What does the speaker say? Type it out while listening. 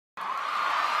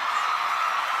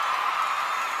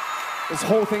This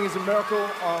whole thing is a miracle.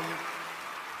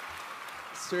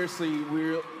 Seriously,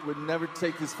 we would never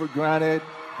take this for granted.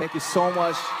 Thank you so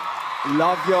much.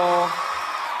 Love y'all.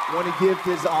 Want to give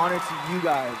this honor to you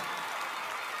guys.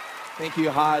 Thank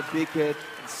you, Hot, Big Hit,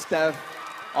 Steph,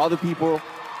 all the people.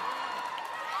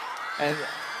 And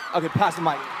okay, pass the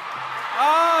mic.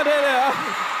 네네.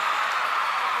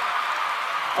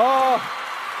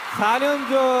 4년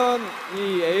전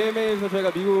이 AMA에서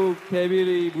저희가 미국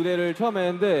데뷔 무대를 처음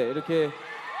했는데 이렇게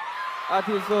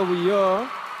아티스트 오브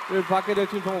이어를 받게 될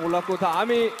줄 정말 몰랐고 다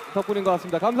아미 덕분인 것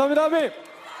같습니다. 감사합니다, 아미.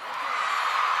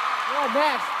 Yeah,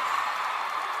 next.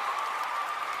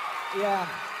 Yeah,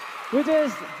 we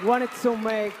just wanted to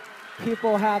make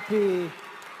people happy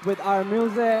with our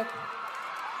music.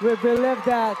 We believe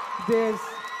that this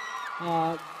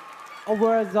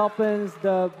awards opens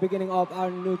the beginning of our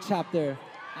new chapter.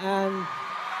 And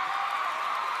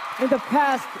in the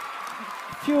past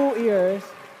few years,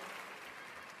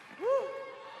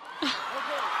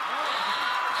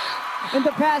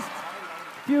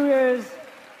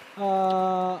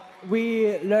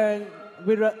 we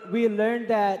learned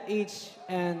that each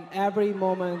and every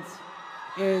moment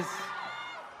is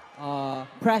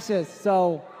precious.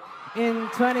 So in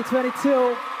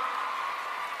 2022,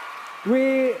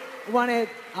 we want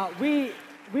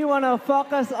to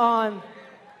focus on.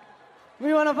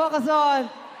 Yeah,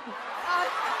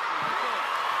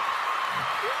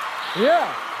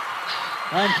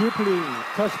 I'm deeply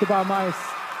touched by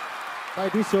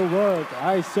this award.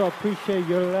 I so appreciate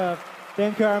your love.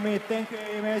 Thank you, Army. Thank you,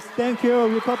 AMS. Thank you.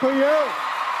 We clap for you.